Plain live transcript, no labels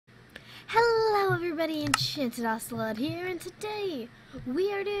Hello everybody, Enchanted Ocelot here, and today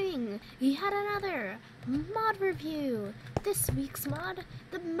we are doing yet another mod review. This week's mod,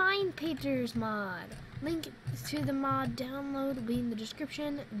 the Mind Painters mod. Link to the mod download will be in the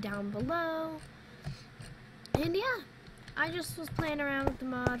description down below. And yeah, I just was playing around with the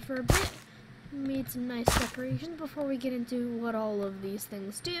mod for a bit, made some nice decorations before we get into what all of these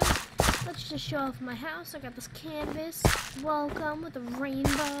things do. Let's just show off my house. I got this canvas, welcome, with a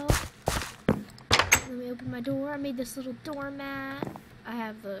rainbow. Let me open my door. I made this little doormat. I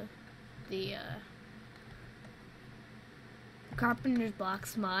have the carpenter's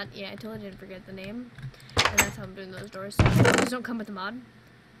blocks mod. Yeah, I totally didn't forget the name. And that's how I'm doing those doors. So those don't come with the mod.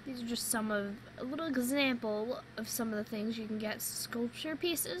 These are just some of a little example of some of the things you can get: sculpture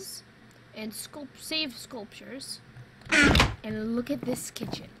pieces and save sculptures. And look at this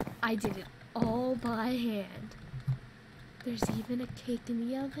kitchen. I did it all by hand. There's even a cake in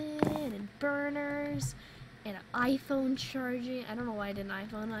the oven, and burners, and an iPhone charging. I don't know why I did an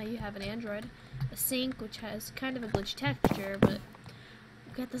iPhone. I have an Android. A sink, which has kind of a glitchy texture, but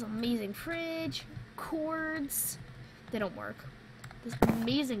we've got this amazing fridge, cords. They don't work. This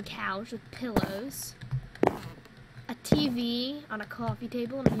amazing couch with pillows, a TV on a coffee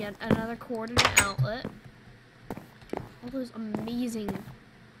table, and yet another cord and an outlet. All those amazing,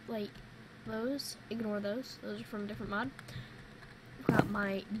 like, those, ignore those. Those are from a different mod. I've got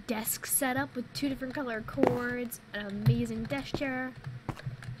my desk set up with 2 different color cords, an amazing desk chair.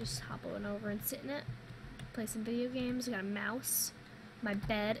 Just hop on over and sit in it. Play some video games. I got a mouse. My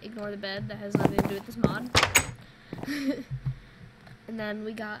bed, ignore the bed, that has nothing to do with this mod. And then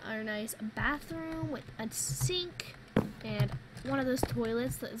we got our nice bathroom with a sink and one of those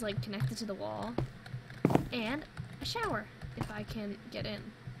toilets that is like connected to the wall. And a shower, if I can get in.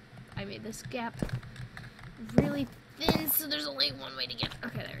 I made this gap really thin, so there's only one way to get.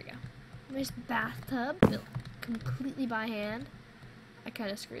 Okay, there we go. Nice bathtub built completely by hand. I kind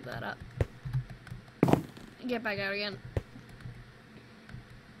of screwed that up. Get back out again.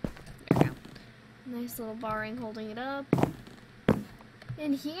 There we go. Nice little barring holding it up.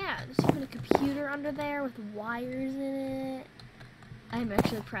 And yeah, there's even a computer under there with wires in it. I'm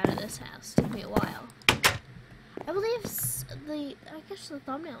actually proud of this house. Took me a while. I believe I guess the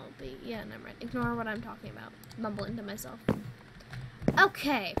thumbnail will be, yeah, never mind. Ignore what I'm talking about. Mumbling to myself.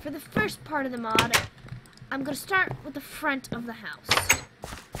 Okay, for the first part of the mod, I'm going to start with the front of the house.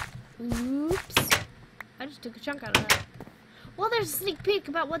 Oops. I just took a chunk out of that. Well, there's a sneak peek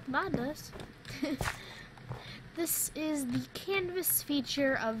about what the mod does. This is the canvas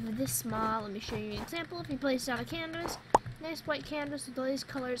feature of this mod. Let me show you an example. If you place down a canvas, nice white canvas with all these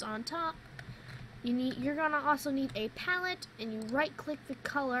colors on top. You're gonna also need a palette, and you right-click the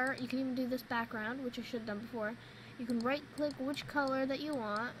color. You can even do this background, which I should have done before. You can right-click which color that you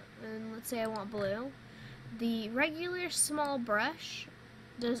want, and let's say I want blue. The regular small brush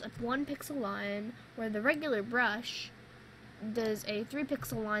does a 1 pixel line, where the regular brush does a 3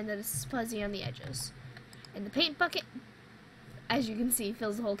 pixel line that is fuzzy on the edges. And the paint bucket, as you can see,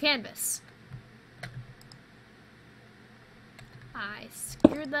 fills the whole canvas. I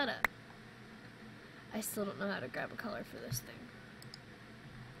screwed that up. I still don't know how to grab a color for this thing.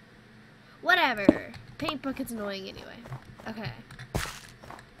 Whatever. Paint bucket's annoying anyway. Okay.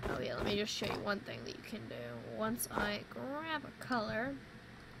 Oh yeah, let me just show you one thing that you can do. Once I grab a color,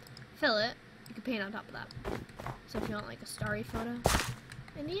 fill it, you can paint on top of that. So if you want like a starry photo.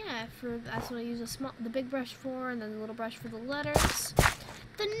 And yeah, that's what I use the big brush for, and then the little brush for the letters.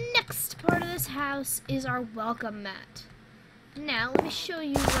 The next part of this house is our welcome mat. Now, let me show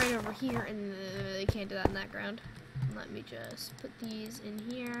you right over here, and they can't do that in that ground. Let me just put these in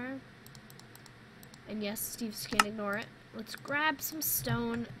here. And yes, Steve can't ignore it. Let's grab some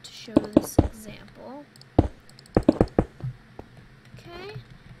stone to show this example. Okay,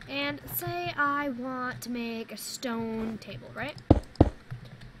 and say I want to make a stone table, right?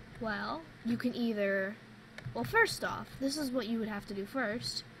 Well, you can either, well, first off, this is what you would have to do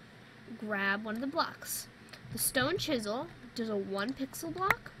first. Grab one of the blocks. The stone chisel does a 1 pixel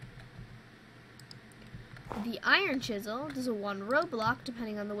block. The iron chisel does a 1 row block.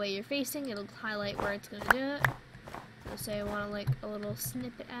 Depending on the way you're facing, it'll highlight where it's going to do it. So say I want to like a little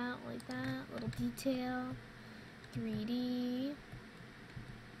snippet out like that, little detail, 3D,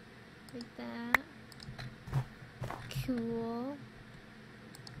 like that. Cool.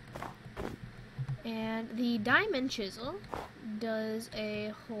 And the diamond chisel does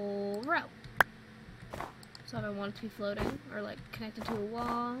a whole row. So if I want it to be floating, or like connected to a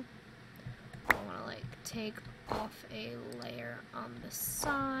wall, I want to like take off a layer on the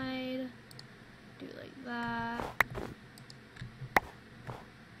side, do like that.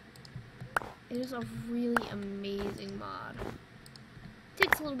 It is a really amazing mod.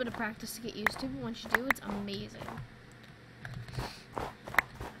 Takes a little bit of practice to get used to, but once you do, it's amazing.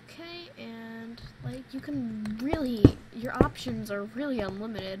 Okay, and like you can really, your options are really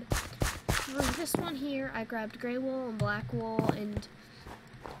unlimited. For this one here, I grabbed gray wool and black wool, and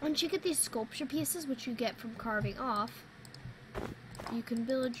once you get these sculpture pieces, which you get from carving off, you can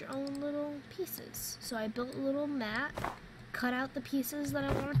build your own little pieces. So I built a little mat, cut out the pieces that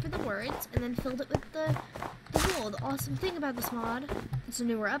I wanted for the words, and then filled it with the wool. The awesome thing about this mod, it's a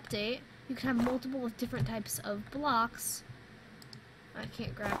newer update, you can have multiple different types of blocks. I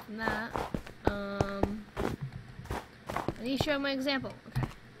can't grab from that. I need to show my example.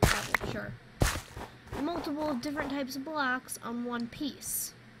 Okay, sure. Multiple different types of blocks on one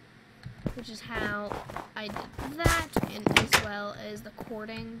piece, which is how I did that, and as well as the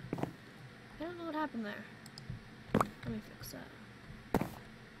cording. I don't know what happened there. Let me fix that.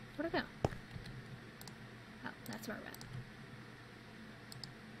 Where'd it go? Oh, that's where I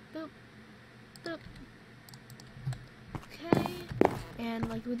went. Boop. Boop. Okay. And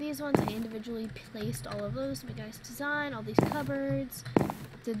like with these ones, I individually placed all of those to make a nice design, all these cupboards.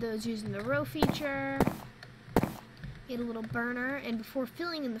 Did those using the row feature. Made a little burner, and before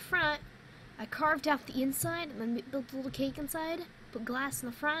filling in the front, I carved out the inside and then built a little cake inside, put glass in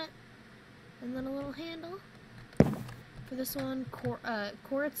the front, and then a little handle. For this one,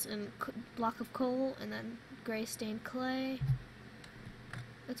 quartz and block of coal, and then gray stained clay.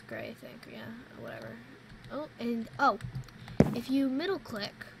 That's gray, I think, yeah, whatever. Oh, and, if you middle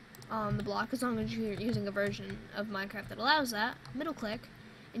click on the block, as long as you're using a version of Minecraft that allows that, middle click,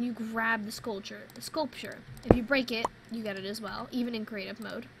 and you grab the sculpture. If you break it, you get it as well, even in creative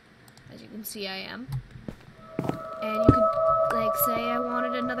mode. As you can see, I am. And you could, like, say I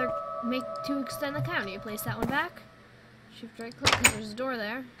wanted another, to extend the counter. You place that one back, shift right click, because there's a door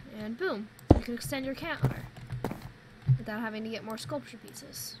there, and boom, you can extend your counter without having to get more sculpture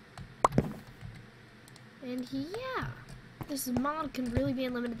pieces. And yeah, this mod can really be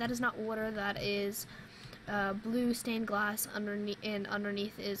unlimited. That is not water, that is blue stained glass underneath, and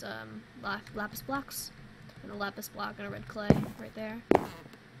underneath is lapis blocks, and a lapis block and a red clay right there.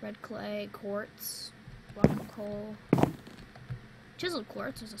 Red clay, quartz, block of coal, chiseled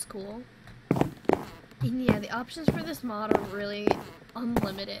quartz, which is cool. And yeah, the options for this mod are really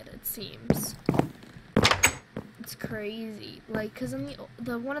unlimited, it seems. It's crazy, like, cause in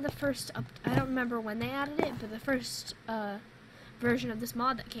the one of the first I don't remember when they added it, but the first version of this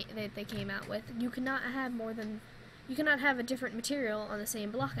mod that they came out with, you cannot have a different material on the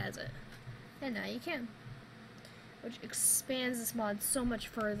same block as it, and now you can, which expands this mod so much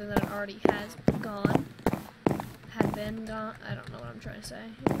further than it already has been gone. I don't know what I'm trying to say.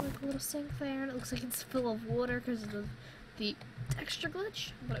 You know, like a little sink there, and it looks like it's full of water because of the texture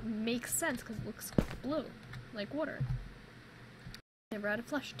glitch, but it makes sense because it looks blue, like water. Never had to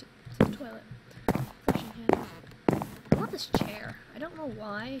flush to the toilet. Flushing handle. I love this chair. I don't know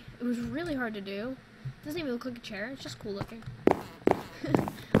why. It was really hard to do. It doesn't even look like a chair. It's just cool looking.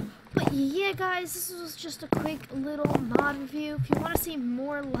 But yeah, guys, this was just a quick little mod review. If you want to see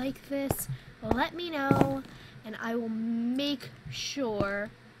more like this, let me know, and I will make sure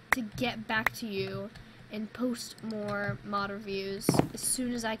to get back to you and post more mod reviews as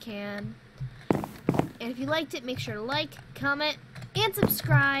soon as I can. And if you liked it, make sure to like, comment, and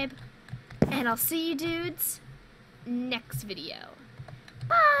subscribe. And I'll see you dudes next video.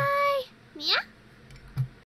 Bye! Yeah?